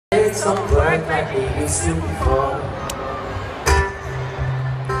things don't work like they used to before,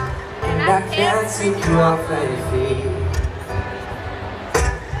 and I can't take you off of your feet.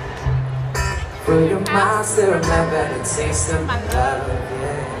 Will your mind still remember the taste of my love?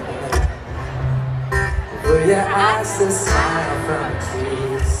 Yeah. Will your eyes still smile from the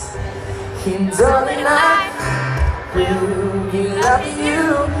trees? And darling, I will be loving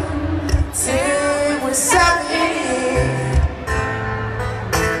you till we're 70.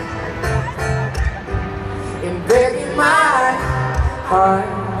 And baby, my heart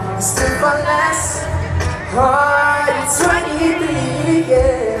is still for less. Heart is 23,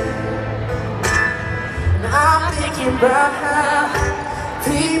 yeah. I'm thinking about how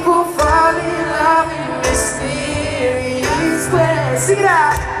people fall in love in mysterious ways. Sing it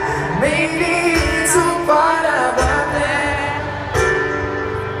out. Maybe it's a part of my plan.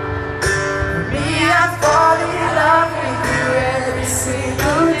 Me, I fall in love with you every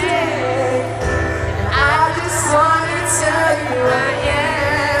single day. And I just want to tell you I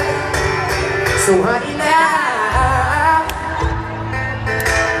am. So honey, now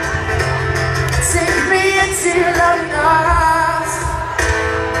till loving us.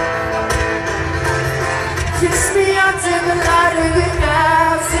 Kiss me under the light of your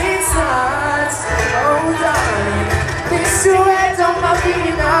thousand suns. Oh darling, place your head on my feet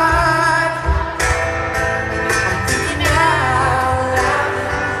tonight. I'm thinking out loud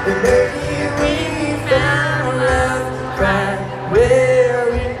that maybe we found love right where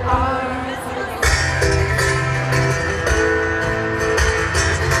we are.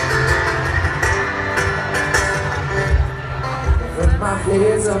 My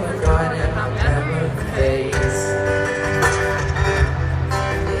fears are gone and my memory fades,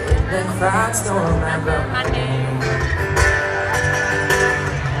 and the thoughts don't remember my name.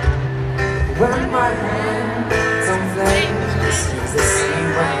 When my hands on flames, it seems the same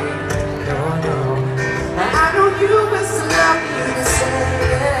way. No, no. And I know you will still love me the same,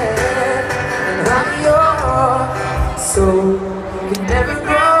 yeah. And honey, your soul can never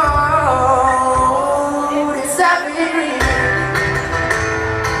grow. It's evergreen.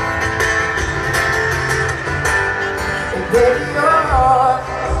 Baby, your heart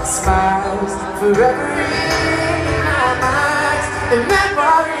smiles forever in my mind and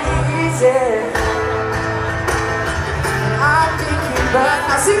memories, yeah. And I'm thinking about,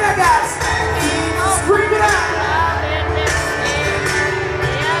 I see that, guys. Scream it out.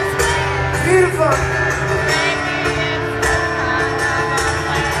 Beautiful.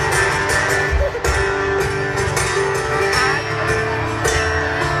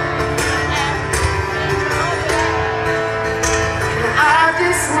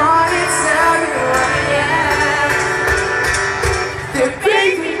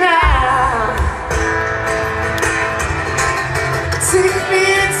 Take me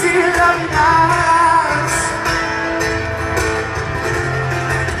into your loving arms.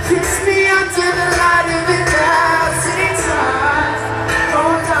 Kiss me under the light of the thousand suns.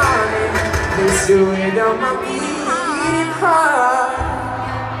 Oh darling, let's do it on my